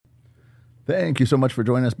Thank you so much for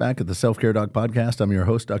joining us back at the Self-Care Doc Podcast. I'm your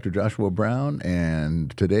host, Dr. Joshua Brown, and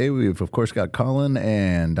today we've, of course, got Colin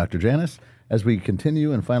and Dr. Janice as we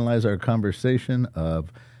continue and finalize our conversation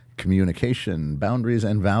of communication, boundaries,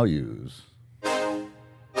 and values.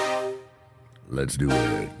 Let's do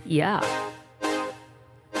it. Yeah. Do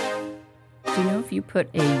you know if you put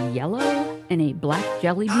a yellow and a black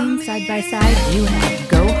jelly bean side by side, you have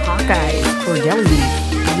Go Hawkeyes for jelly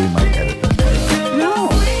beans? We might edit that part out. No,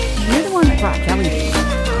 you're the one that brought jelly beans.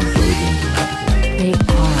 They are.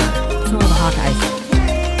 So are the Hawkeyes.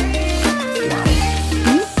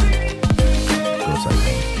 Go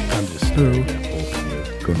Cyclones. I'm just staring at both of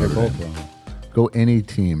you. Go They're Notre both Dame. wrong. Go any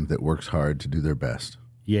team that works hard to do their best.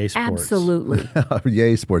 Yay, sports. Absolutely.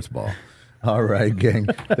 Yay, sports ball. All right, gang.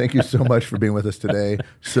 Thank you so much for being with us today.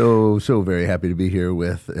 So very happy to be here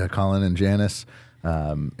with Colin and Janice,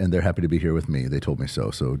 and they're happy to be here with me. They told me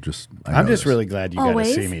so. So I'm just really glad you got to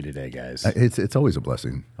Always. see me today, guys. It's always a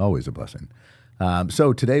blessing. Always a blessing.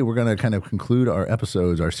 So today we're going to kind of conclude our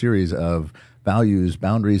episodes, our series of values,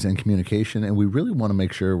 boundaries, and communication. And we really want to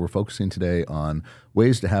make sure we're focusing today on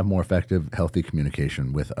ways to have more effective, healthy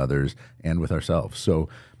communication with others and with ourselves. So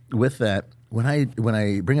with that, when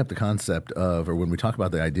I bring up the concept of, or when we talk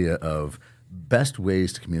about the idea of best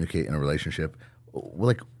ways to communicate in a relationship,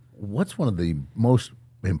 like what's one of the most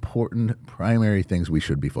important primary things we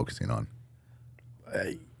should be focusing on?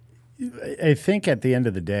 I think at the end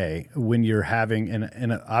of the day, when you're having,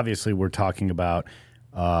 and obviously we're talking about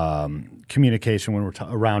communication when we're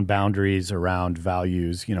around boundaries, around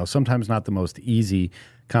values, sometimes not the most easy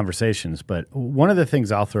conversations, but one of the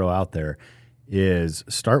things I'll throw out there is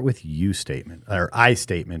start with you statement or I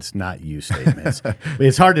statements, not you statements.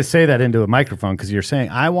 It's hard to say that into a microphone because you're saying,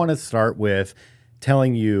 I want to start with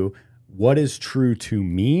telling you what is true to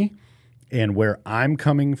me and where I'm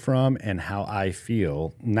coming from and how I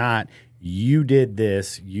feel, not you did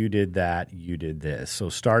this, you did that, you did this. So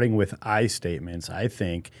starting with I statements, I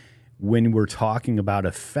think when we're talking about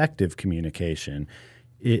effective communication,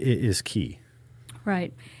 it is key.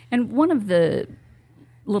 Right. And one of the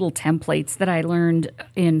little templates that I learned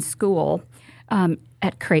in school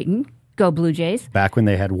at Creighton, go Blue Jays. Back when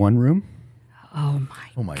they had one room? Oh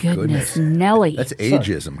my goodness. Nelly. That's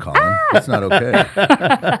ageism, Colin. That's not okay.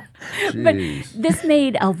 But Jeez. this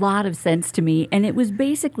made a lot of sense to me, and it was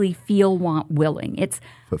basically feel, want, willing. It's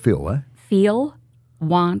But feel what? feel,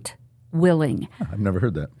 want, willing. I've never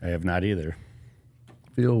heard that. I have not either.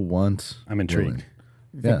 Feel, want, I'm intrigued. willing.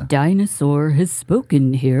 The Yeah. dinosaur has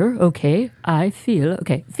spoken here. Okay, I feel.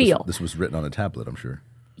 Okay, feel. This was written on a tablet, I'm sure.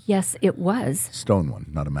 Yes, it was. Stone one,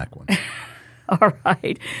 not a Mac one. All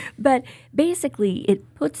right. But basically,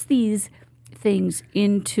 it puts these things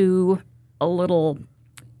into a little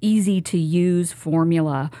easy-to-use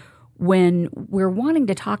formula when we're wanting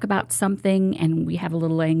to talk about something and we have a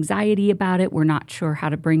little anxiety about it, we're not sure how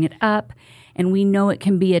to bring it up, and we know it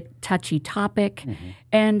can be a touchy topic. Mm-hmm.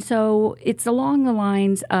 And so it's along the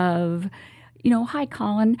lines of, hi,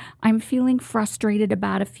 Colin, I'm feeling frustrated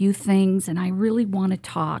about a few things and I really want to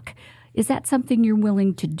talk. Is that something you're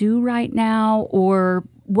willing to do right now, or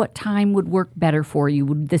what time would work better for you?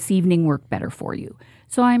 Would this evening work better for you?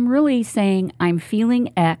 So I'm really saying I'm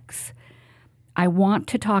feeling X. I want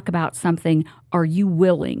to talk about something. Are you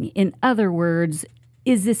willing? In other words,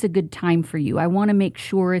 is this a good time for you? I want to make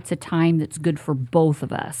sure it's a time that's good for both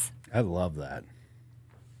of us. I love that.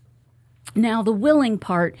 Now, the willing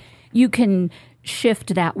part, you can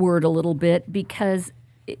shift that word a little bit because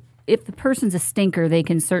if the person's a stinker, they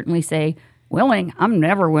can certainly say, willing, I'm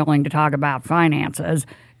never willing to talk about finances,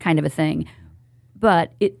 kind of a thing.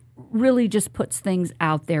 But it really just puts things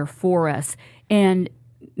out there for us. And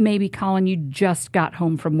maybe, Colin, you just got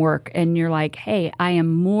home from work and you're like, hey, I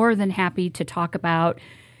am more than happy to talk about,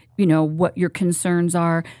 what your concerns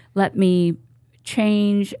are. Let me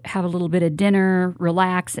change, have a little bit of dinner,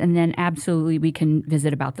 relax, and then absolutely we can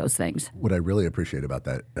visit about those things. What I really appreciate about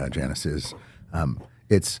that, Janice, is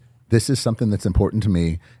this is something that's important to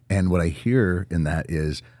me. And what I hear in that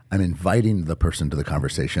is I'm inviting the person to the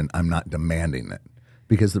conversation. I'm not demanding it.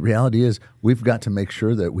 Because the reality is we've got to make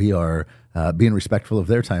sure that we are being respectful of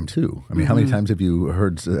their time too. I mean, how many times have you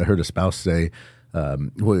heard a spouse say,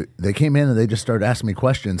 well, they came in and they just started asking me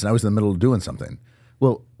questions and I was in the middle of doing something.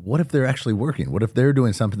 Well, what if they're actually working? What if they're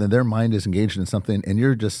doing something and their mind is engaged in something and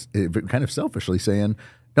you're just kind of selfishly saying,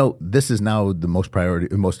 no, this is now the most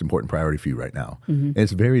important priority for you right now. Mm-hmm. And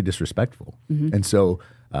it's very disrespectful. Mm-hmm. And so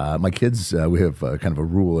my kids, we have kind of a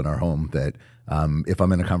rule in our home that if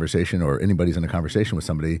I'm in a conversation or anybody's in a conversation with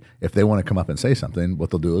somebody, if they want to come up and say something, what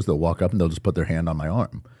they'll do is they'll walk up and they'll just put their hand on my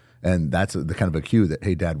arm. And that's the kind of a cue that,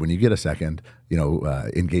 hey, Dad, when you get a second,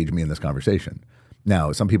 engage me in this conversation.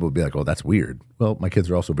 Now, some people would be like, oh, that's weird. Well, my kids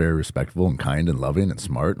are also very respectful and kind and loving and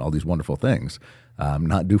smart and all these wonderful things.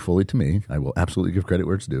 Not due fully to me. I will absolutely give credit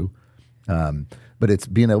where it's due. But it's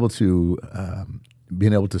being able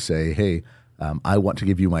to say, hey, I want to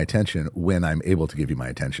give you my attention when I'm able to give you my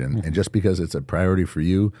attention. Mm-hmm. And just because it's a priority for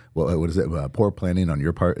you, well, what is it? Poor planning on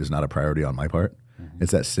your part is not a priority on my part. Mm-hmm.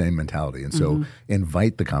 It's that same mentality. And so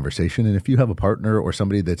invite the conversation. And if you have a partner or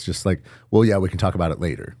somebody that's just like, well, yeah, we can talk about it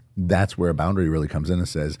later. That's where a boundary really comes in and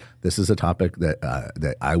says, this is a topic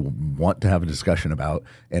that I want to have a discussion about,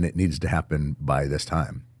 and it needs to happen by this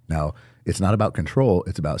time. Now, it's not about control.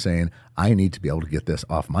 It's about saying, I need to be able to get this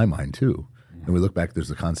off my mind too. And we look back,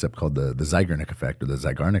 there's a concept called the Zeigarnik effect or the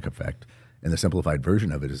Zeigarnik effect. And the simplified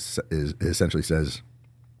version of it is essentially says,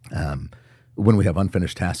 when we have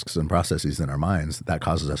unfinished tasks and processes in our minds, that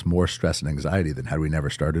causes us more stress and anxiety than had we never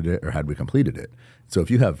started it or had we completed it. So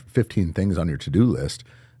if you have 15 things on your to-do list,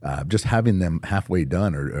 just having them halfway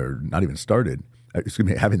done or not even started,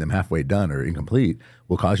 having them halfway done or incomplete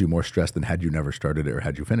will cause you more stress than had you never started it or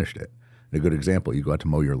had you finished it. A good example, you go out to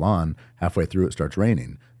mow your lawn, halfway through it starts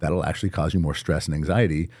raining. That'll actually cause you more stress and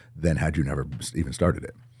anxiety than had you never even started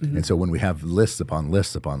it. Mm-hmm. And so when we have lists upon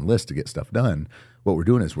lists upon lists to get stuff done, what we're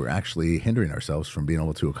doing is we're actually hindering ourselves from being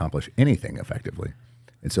able to accomplish anything effectively.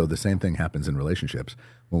 And so the same thing happens in relationships.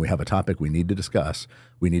 When we have a topic we need to discuss,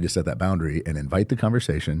 we need to set that boundary and invite the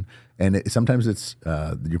conversation. And sometimes it's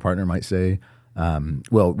your partner might say,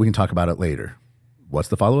 well, we can talk about it later. What's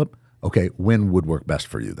the follow-up? Okay, when would work best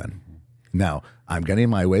for you then? Now, I'm getting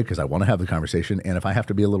my way because I want to have the conversation. And if I have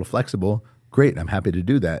to be a little flexible, great. I'm happy to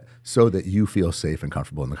do that so that you feel safe and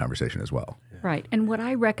comfortable in the conversation as well. Right. And what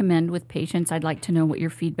I recommend with patients, I'd like to know what your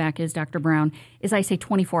feedback is, Dr. Brown, is I say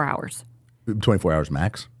 24 hours. 24 hours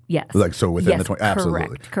max? Yes. Like so within the 20?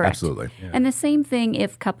 Absolutely. Correct. Absolutely. Yeah. And the same thing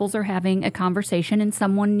if couples are having a conversation and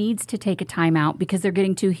someone needs to take a time out because they're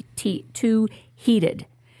getting too heated,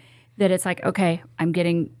 that it's like, okay, I'm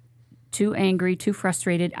getting too angry, too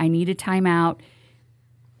frustrated. I need a timeout.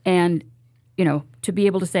 And, to be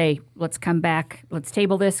able to say, let's come back, let's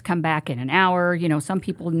table this, come back in an hour. Some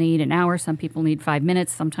people need an hour, some people need 5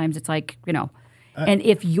 minutes. Sometimes it's like, and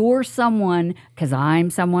if you're someone, because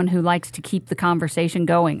I'm someone who likes to keep the conversation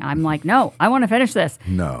going, I'm like, no, I want to finish this.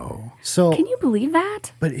 No. So can you believe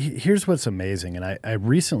that? But here's what's amazing, and I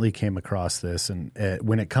recently came across this, and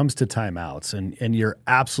when it comes to timeouts, and you're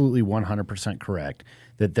absolutely 100% correct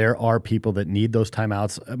that there are people that need those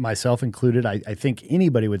timeouts, myself included. I think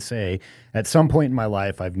anybody would say at some point in my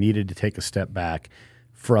life I've needed to take a step back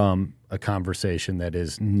from a conversation that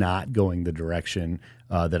is not going the direction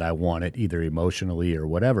that I want it, either emotionally or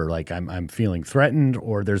whatever. Like I'm feeling threatened,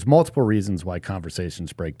 or there's multiple reasons why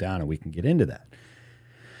conversations break down, and we can get into that.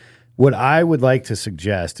 What I would like to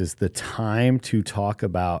suggest is the time to talk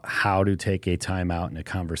about how to take a time out in a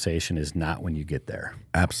conversation is not when you get there.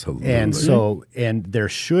 Absolutely. And so, and there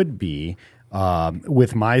should be,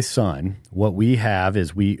 with my son, what we have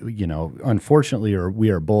is unfortunately, we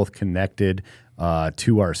are both connected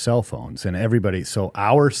to our cell phones and everybody. So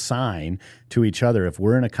our sign to each other, if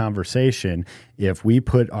we're in a conversation, if we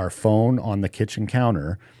put our phone on the kitchen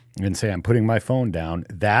counter and say, I'm putting my phone down,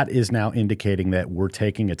 that is now indicating that we're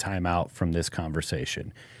taking a time out from this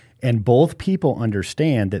conversation. And both people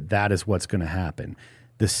understand that that is what's going to happen.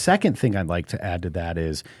 The second thing I'd like to add to that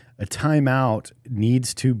is a timeout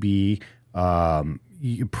needs to be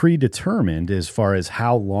predetermined as far as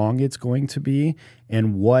how long it's going to be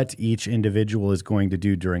and what each individual is going to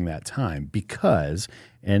do during that time. Because,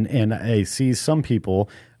 and I see some people,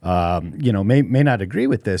 may not agree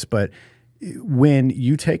with this, but when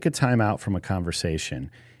you take a time out from a conversation,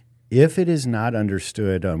 if it is not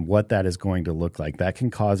understood on what that is going to look like, that can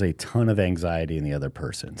cause a ton of anxiety in the other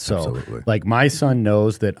person. So, absolutely. Like my son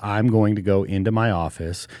knows that I'm going to go into my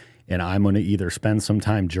office and I'm going to either spend some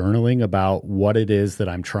time journaling about what it is that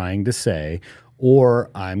I'm trying to say, or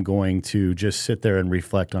I'm going to just sit there and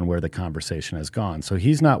reflect on where the conversation has gone. So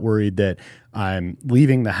he's not worried that I'm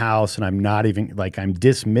leaving the house and I'm not even, like, I'm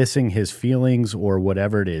dismissing his feelings or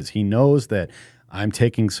whatever it is. He knows that I'm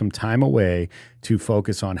taking some time away to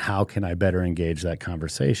focus on how can I better engage that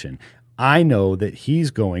conversation. I know that he's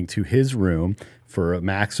going to his room for a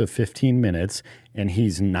max of 15 minutes and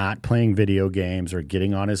he's not playing video games or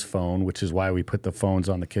getting on his phone, which is why we put the phones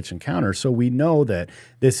on the kitchen counter. So we know that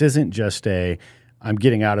this isn't just I'm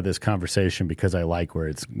getting out of this conversation because I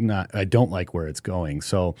don't like where it's going.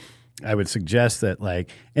 So I would suggest that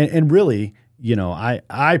and really,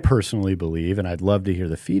 I personally believe, and I'd love to hear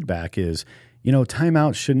the feedback is,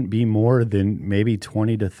 timeout shouldn't be more than maybe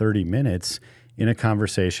 20 to 30 minutes. in a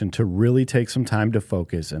conversation to really take some time to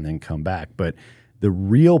focus and then come back. But the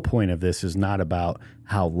real point of this is not about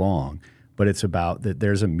how long, but it's about that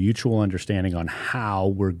there's a mutual understanding on how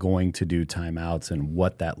we're going to do timeouts and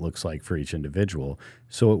what that looks like for each individual.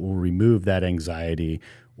 So it will remove that anxiety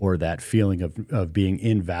or that feeling of being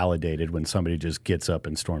invalidated when somebody just gets up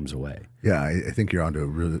and storms away. Yeah, I think you're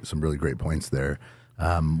onto some really great points there.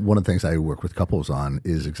 One of the things I work with couples on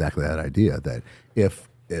is exactly that idea that if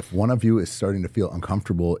one of you is starting to feel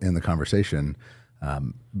uncomfortable in the conversation,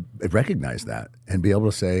 recognize that and be able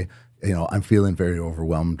to say, I'm feeling very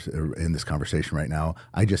overwhelmed in this conversation right now.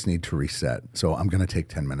 I just need to reset. So I'm going to take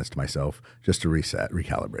 10 minutes to myself just to reset,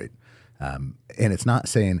 recalibrate. And it's not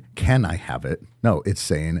saying, can I have it? No, it's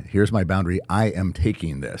saying, here's my boundary. I am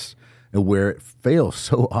taking this. And where it fails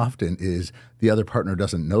so often is the other partner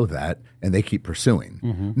doesn't know that and they keep pursuing.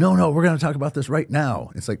 Mm-hmm. No, we're going to talk about this right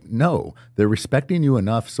now. It's like, no, they're respecting you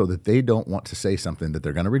enough so that they don't want to say something that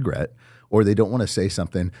they're going to regret, or they don't want to say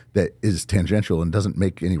something that is tangential and doesn't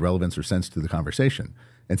make any relevance or sense to the conversation.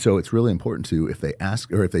 And so it's really important to, if they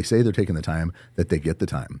ask or if they say they're taking the time, that they get the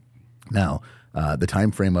time. Now, the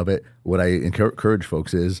time frame of it, what I encourage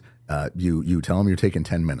folks is you tell them you're taking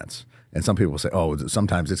 10 minutes. And some people say,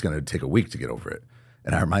 sometimes it's going to take a week to get over it.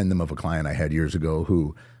 And I remind them of a client I had years ago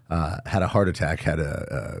who had a heart attack,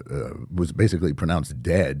 was basically pronounced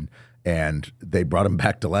dead, and they brought him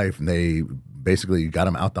back to life, and they basically got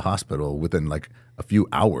him out the hospital within like a few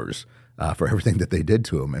hours for everything that they did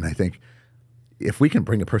to him. And I think if we can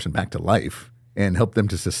bring a person back to life and help them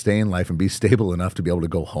to sustain life and be stable enough to be able to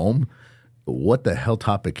go home, what the hell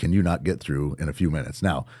topic can you not get through in a few minutes?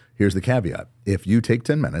 Now, here's the caveat. If you take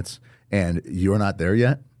 10 minutes and you're not there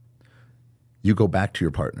yet, you go back to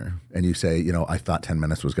your partner and you say, I thought 10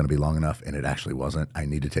 minutes was going to be long enough and it actually wasn't. I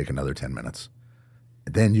need to take another 10 minutes.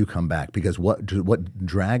 Then you come back, because what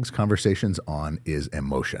drags conversations on is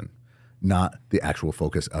emotion, not the actual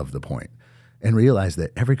focus of the point. And realize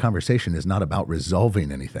that every conversation is not about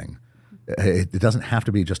resolving anything. It doesn't have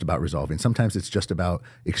to be just about resolving. Sometimes it's just about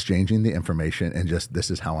exchanging the information and just, this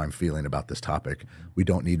is how I'm feeling about this topic. We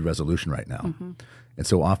don't need resolution right now. Mm-hmm. And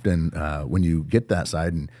so often when you get that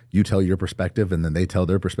side and you tell your perspective and then they tell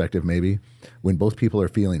their perspective, maybe when both people are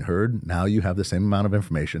feeling heard, now you have the same amount of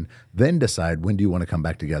information. Then decide, when do you want to come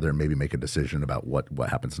back together and maybe make a decision about what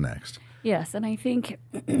happens next. Yes, and I think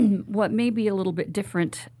what may be a little bit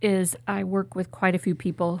different is I work with quite a few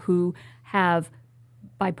people who have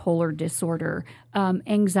bipolar disorder,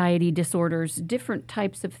 anxiety disorders, different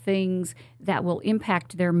types of things that will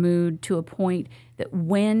impact their mood to a point that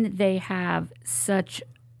when they have such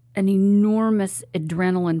an enormous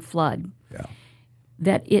adrenaline flood,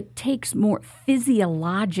 that it takes more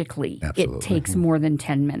physiologically, Absolutely. It takes more than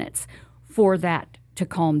 10 minutes for that to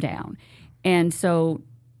calm down. And so,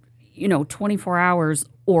 24 hours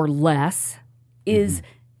or less is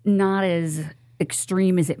not as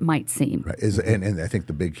extreme as it might seem. Right. And I think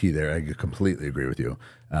the big key there, I completely agree with you,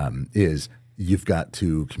 is you've got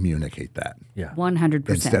to communicate that. Yeah. 100%.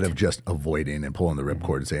 Instead of just avoiding and pulling the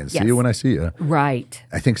ripcord and saying, see you when I see you. Right.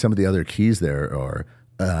 I think some of the other keys there are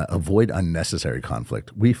avoid unnecessary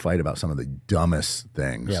conflict. We fight about some of the dumbest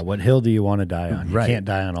things. Yeah, what hill do you want to die on? Right. You can't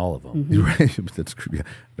die on all of them. Mm-hmm. Right. That's,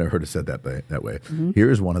 never heard it said that way. Mm-hmm.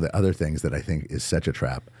 Here's one of the other things that I think is such a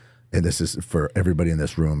trap, and this is for everybody in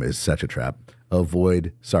this room, is such a trap.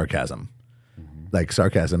 Avoid sarcasm. Mm-hmm. Like,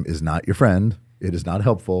 sarcasm is not your friend. It is not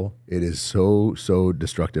helpful. It is so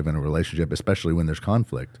destructive in a relationship, especially when there's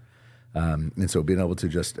conflict. And so being able to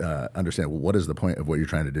just understand, well, what is the point of what you're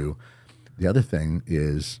trying to do? The other thing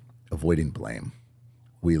is avoiding blame.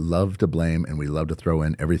 We love to blame, and we love to throw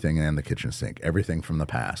in everything in the kitchen sink, everything from the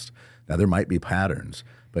past. Now, there might be patterns,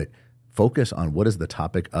 but focus on what is the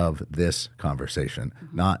topic of this conversation,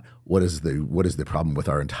 not what is the problem with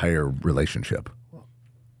our entire relationship.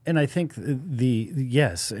 And I think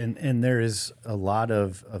yes, and there is a lot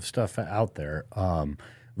of stuff out there.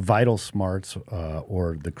 Vital Smarts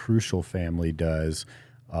or the Crucial Family does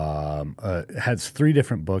has 3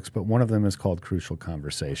 different books, but one of them is called Crucial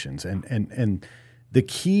Conversations. And the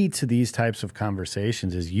key to these types of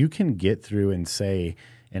conversations is you can get through and say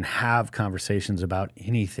and have conversations about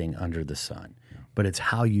anything under the sun, but it's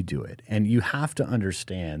how you do it. And you have to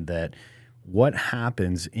understand that what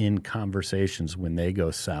happens in conversations when they go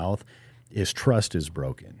south is trust is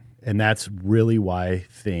broken. And that's really why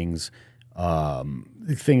things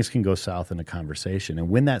can go south in a conversation. And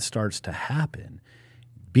when that starts to happen,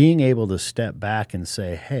 being able to step back and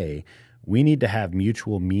say, hey, we need to have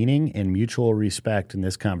mutual meaning and mutual respect in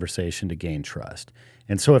this conversation to gain trust.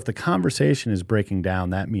 And so if the conversation is breaking down,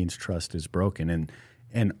 that means trust is broken.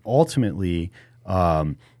 And ultimately,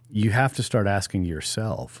 you have to start asking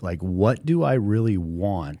yourself, like, what do I really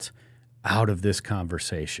want out of this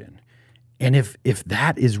conversation? And if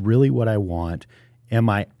that is really what I want, am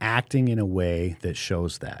I acting in a way that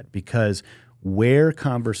shows that? Because where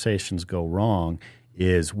conversations go wrong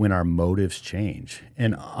is when our motives change.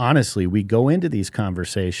 And honestly, we go into these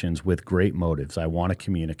conversations with great motives. I want to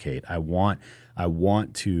communicate. I want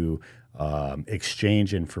to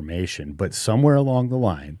exchange information. But somewhere along the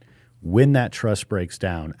line, when that trust breaks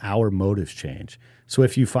down, our motives change. So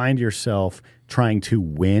if you find yourself trying to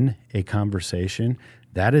win a conversation,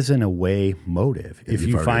 that is an away motive. If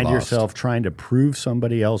you find yourself trying to prove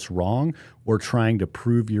somebody else wrong or trying to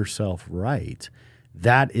prove yourself right,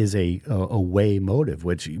 that is a away motive,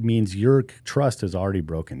 which means your trust is already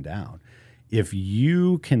broken down. If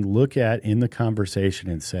you can look at in the conversation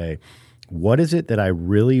and say, what is it that I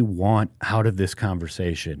really want out of this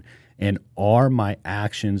conversation? And are my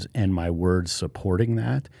actions and my words supporting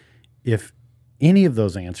that? If any of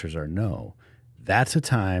those answers are no, that's a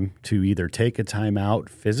time to either take a time out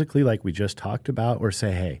physically like we just talked about or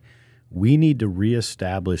say, hey, we need to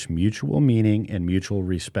reestablish mutual meaning and mutual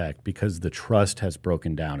respect because the trust has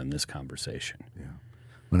broken down in this conversation. Yeah.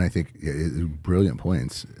 When I think brilliant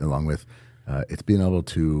points along with it's being able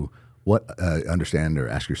to understand or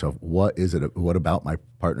ask yourself, what is it? What about my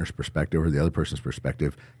partner's perspective or the other person's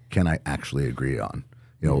perspective can I actually agree on?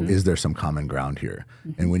 Is there some common ground here?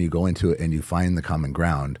 Mm-hmm. And when you go into it and you find the common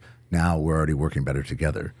ground, now we're already working better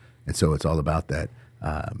together. And so it's all about that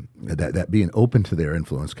that being open to their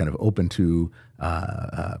influence, kind of open to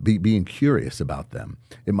being curious about them.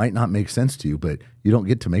 It might not make sense to you, but you don't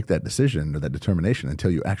get to make that decision or that determination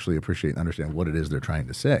until you actually appreciate and understand what it is they're trying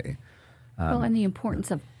to say. And the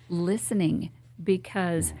importance of listening,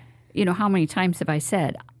 because, how many times have I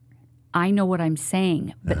said, I know what I'm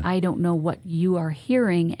saying, but I don't know what you are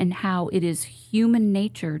hearing, and how it is human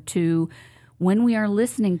nature to, when we are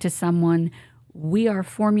listening to someone, we are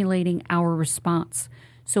formulating our response.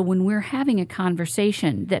 So when we're having a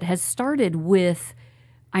conversation that has started with,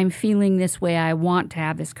 I'm feeling this way, I want to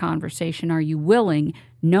have this conversation, are you willing?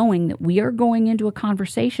 Knowing that we are going into a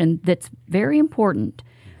conversation that's very important,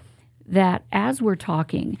 that as we're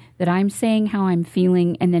talking, that I'm saying how I'm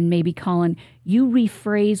feeling, and then maybe, Colin, you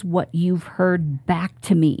rephrase what you've heard back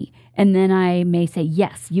to me. And then I may say,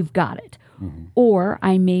 yes, you've got it. Mm-hmm. Or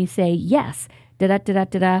I may say, yes,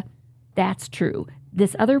 da-da-da-da-da-da, that's true.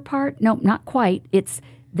 This other part, no, not quite. It's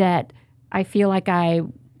that I feel like I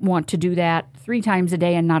want to do that 3 times a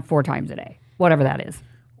day and not 4 times a day, whatever that is.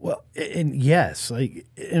 Well, and yes,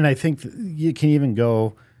 and I think you can even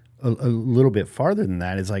go a little bit farther than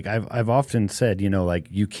that. Is like I've often said,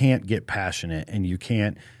 you can't get passionate, and you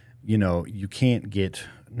can't get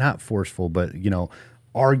not forceful, but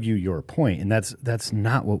argue your point, and that's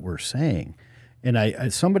not what we're saying. And I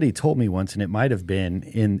somebody told me once, and it might have been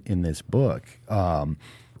in this book,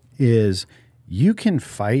 is you can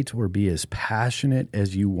fight or be as passionate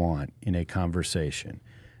as you want in a conversation.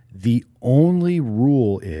 The only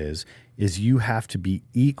rule is you have to be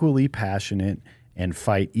equally passionate and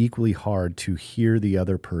fight equally hard to hear the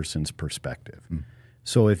other person's perspective. Mm.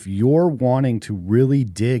 So if you're wanting to really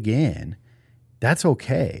dig in, that's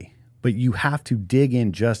okay. But you have to dig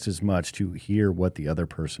in just as much to hear what the other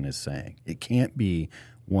person is saying. It can't be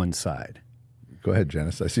one side. Go ahead,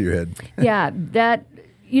 Janice. I see your head. Yeah, that,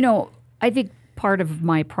 I think part of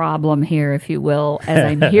my problem here, if you will, as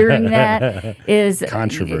I'm hearing that is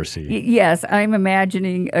controversy. Yes, I'm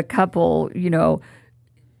imagining a couple,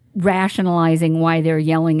 rationalizing why they're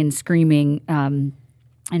yelling and screaming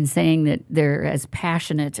and saying that they're as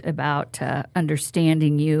passionate about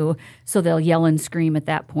understanding you, so they'll yell and scream at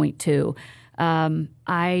that point too. I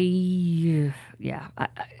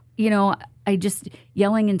just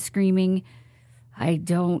yelling and screaming. I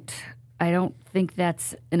don't think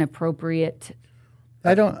that's an appropriate.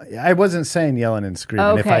 I wasn't saying yelling and screaming.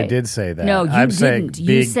 Okay. If I did say that, no, you I'm didn't. saying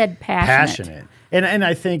You said passionate. And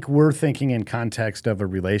I think we're thinking in context of a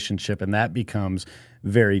relationship, and that becomes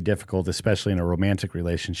very difficult, especially in a romantic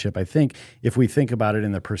relationship. I think if we think about it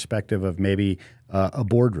in the perspective of maybe a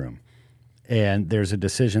boardroom, and there's a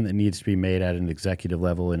decision that needs to be made at an executive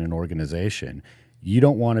level in an organization, you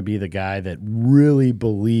don't want to be the guy that really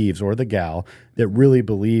believes, or the gal that really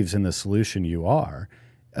believes in the solution you are,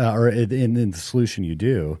 or in the solution you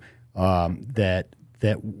do, that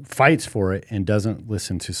fights for it and doesn't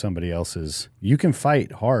listen to somebody else's. You can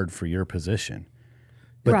fight hard for your position,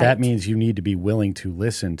 but that means you need to be willing to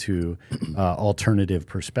listen to alternative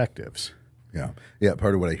perspectives. Yeah.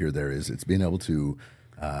 Part of what I hear there is it's being able to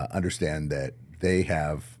understand that they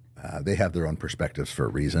have they have their own perspectives for a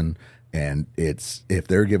reason. And it's if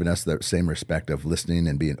they're giving us the same respect of listening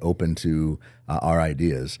and being open to our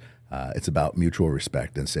ideas, it's about mutual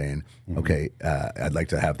respect and saying, okay, I'd like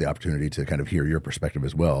to have the opportunity to kind of hear your perspective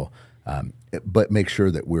as well. But make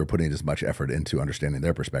sure that we're putting as much effort into understanding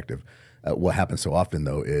their perspective. What happens so often,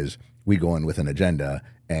 though, is we go in with an agenda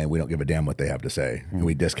and we don't give a damn what they have to say, and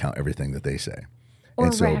we discount everything that they say. Or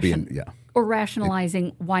and so or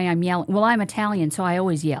rationalizing why I'm yelling. Well, I'm Italian, so I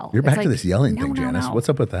always yell. You're back to this yelling thing, Janice. No. What's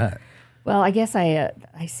up with that? Well, I guess I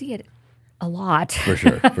see it a lot. For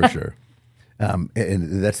sure. And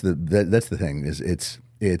that's the thing is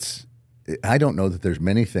it's I don't know that there's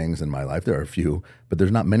many things in my life. There are a few, but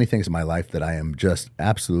there's not many things in my life that I am just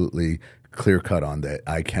absolutely clear cut on that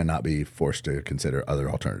I cannot be forced to consider other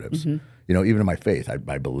alternatives. Mm-hmm. You know, even in my faith,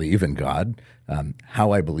 I believe in God.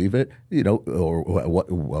 How I believe it, you know, or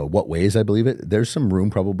what ways I believe it, there's some room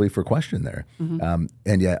probably for question there. Mm-hmm.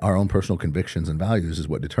 And yet our own personal convictions and values is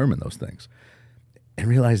what determine those things. And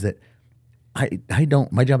realize that I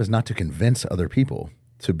don't, my job is not to convince other people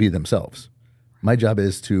to be themselves. My job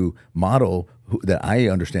is to model that I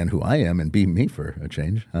understand who I am and be me for a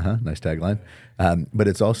change. Nice tagline. But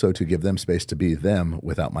it's also to give them space to be them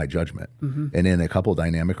without my judgment. Mm-hmm. And in a couple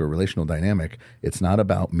dynamic or relational dynamic, it's not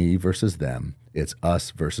about me versus them. It's us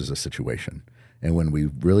versus a situation. And when we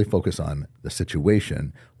really focus on the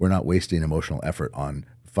situation, we're not wasting emotional effort on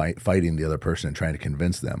fighting the other person and trying to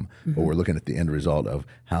convince them. Mm-hmm. But we're looking at the end result of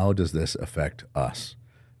how does this affect us,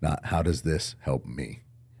 not how does this help me?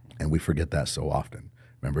 And we forget that so often.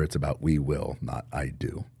 Remember, it's about we will, not I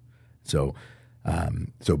do. So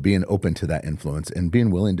being open to that influence and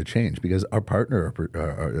being willing to change, because our partner,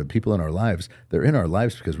 or people in our lives, they're in our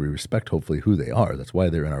lives because we respect hopefully who they are. That's why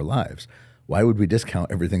they're in our lives. Why would we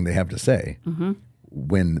discount everything they have to say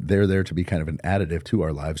when they're there to be kind of an additive to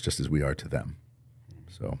our lives just as we are to them?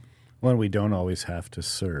 So, when we don't always have to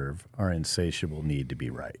serve our insatiable need to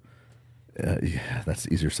be right. Yeah, that's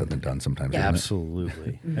easier said than done sometimes. Yeah,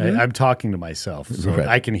 absolutely. I'm talking to myself, so Right.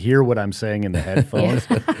 I can hear what I'm saying in the headphones,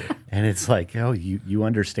 and it's like, oh, you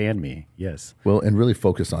understand me. Yes. Well, and really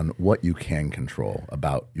focus on what you can control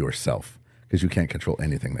about yourself, because you can't control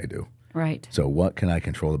anything they do. Right. So what can I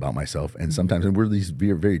control about myself? And sometimes, and we're these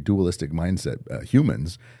very dualistic mindset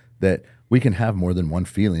humans, that we can have more than one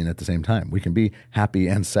feeling at the same time. We can be happy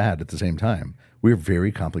and sad at the same time. We're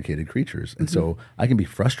very complicated creatures. And so I can be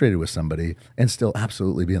frustrated with somebody and still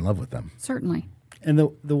absolutely be in love with them. Certainly. And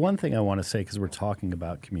the one thing I want to say, because we're talking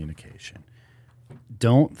about communication,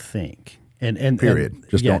 don't think. And Period.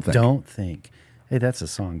 Just don't think. Don't think. Hey, that's a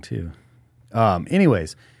song too.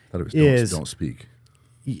 Anyways. I thought it was don't speak.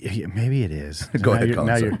 Yeah, maybe it is. Go ahead, Colin.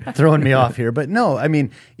 Now you're throwing me off here. But no, I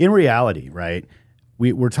mean, in reality, right,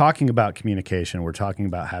 we're talking about communication. We're talking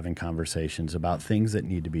about having conversations about things that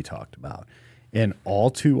need to be talked about. And all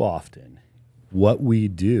too often, what we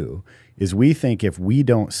do is we think if we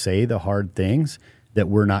don't say the hard things, that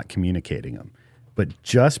we're not communicating them. But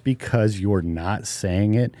just because you're not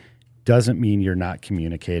saying it doesn't mean you're not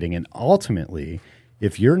communicating. And ultimately,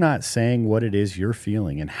 if you're not saying what it is you're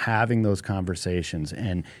feeling and having those conversations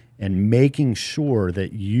and making sure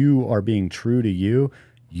that you are being true to you,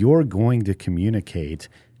 you're going to communicate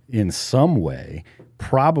in some way,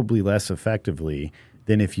 probably less effectively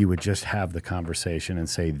than if you would just have the conversation and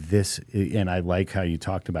say this. And I like how you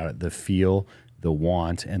talked about it, the feel, the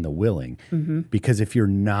want, and the willing. Mm-hmm. Because if you're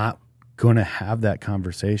not going to have that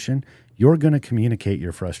conversation, you're going to communicate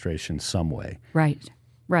your frustration some way.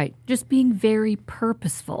 Right. Just being very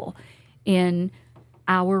purposeful in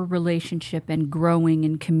our relationship and growing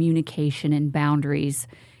in communication and boundaries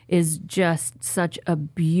is just such a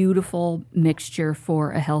beautiful mixture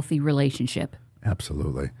for a healthy relationship.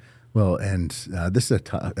 Absolutely. Well, and this is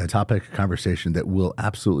a topic, a conversation that will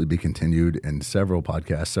absolutely be continued in several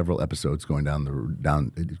podcasts, several episodes coming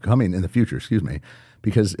in the future,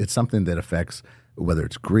 because it's something that affects whether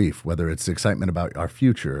it's grief, whether it's excitement about our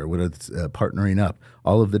future, whether it's partnering up,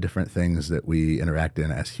 all of the different things that we interact in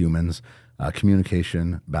as humans.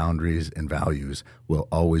 Communication, boundaries, and values will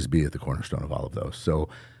always be at the cornerstone of all of those. So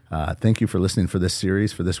thank you for listening for this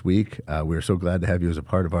series for this week. We're so glad to have you as a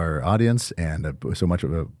part of our audience and so much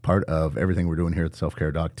of a part of everything we're doing here at the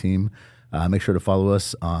Self-Care Doc team. Make sure to follow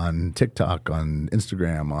us on TikTok, on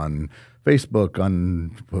Instagram, on Facebook,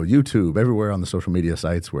 on YouTube, everywhere on the social media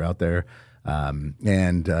sites. We're out there.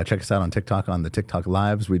 And check us out on TikTok, on the TikTok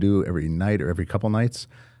lives we do every night or every couple nights.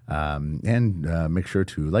 And make sure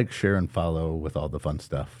to like, share, and follow with all the fun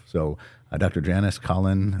stuff. So Dr. Janice,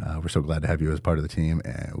 Colin, we're so glad to have you as part of the team,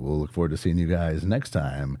 and we'll look forward to seeing you guys next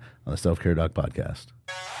time on the Self-Care Doc podcast.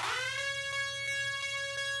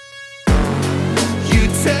 You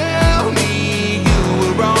tell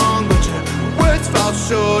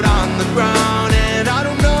should